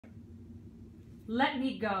Let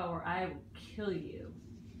me go or I will kill you.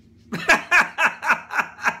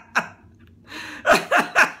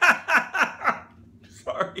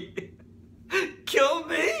 Sorry. Kill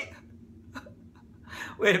me?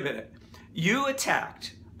 Wait a minute. You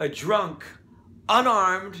attacked a drunk,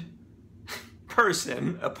 unarmed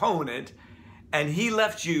person, opponent, and he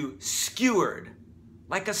left you skewered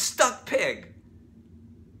like a stuck pig.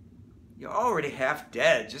 You're already half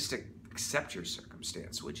dead. Just accept your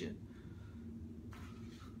circumstance, would you?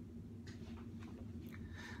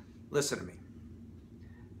 Listen to me.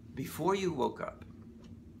 Before you woke up,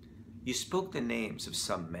 you spoke the names of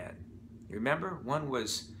some men. You remember? One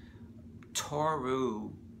was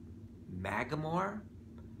Toru Magamore.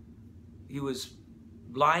 He was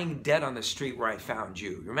lying dead on the street where I found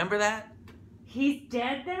you. You remember that? He's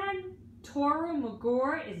dead then? Toru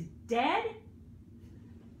Magor is dead?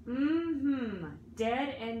 Mm-hmm.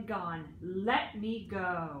 Dead and gone. Let me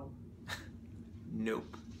go.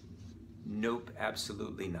 Nope. Nope,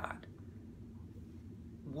 absolutely not.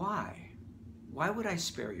 Why? Why would I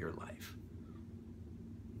spare your life?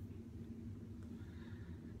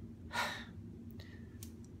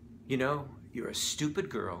 You know, you're a stupid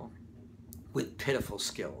girl with pitiful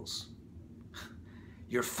skills.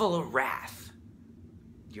 You're full of wrath.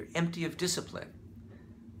 You're empty of discipline.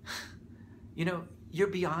 You know, you're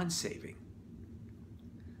beyond saving.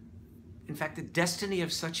 In fact, the destiny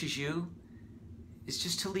of such as you is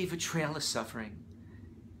just to leave a trail of suffering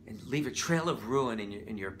and leave a trail of ruin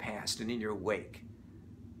in your past and in your wake.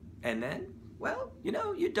 And then, well, you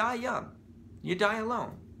know, you die young. You die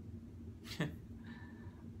alone.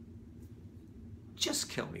 Just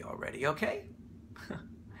kill me already, okay?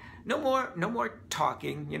 No more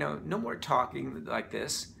talking, you know, no more talking like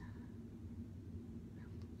this.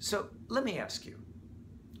 So let me ask you,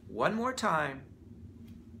 one more time,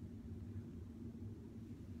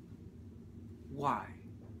 why?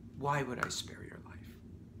 Why would I spare your life?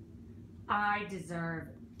 I deserve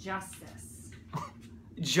justice.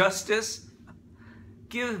 Justice?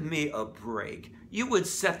 Give me a break. You would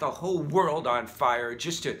set the whole world on fire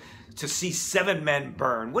just to see 7 men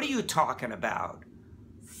burn. What are you talking about?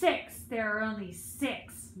 6. There are only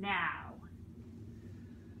 6 now.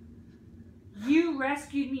 You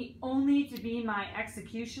rescued me only to be my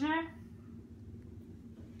executioner?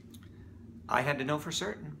 I had to know for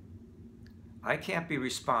certain. I can't be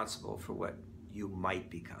responsible for what you might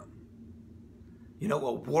become. You know,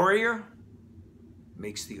 a warrior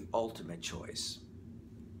makes the ultimate choice.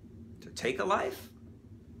 To take a life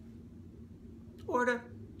or to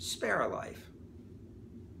spare a life.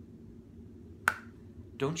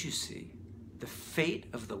 Don't you see? The fate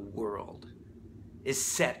of the world is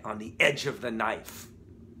set on the edge of the knife.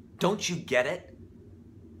 Don't you get it?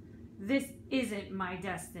 This isn't my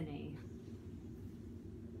destiny.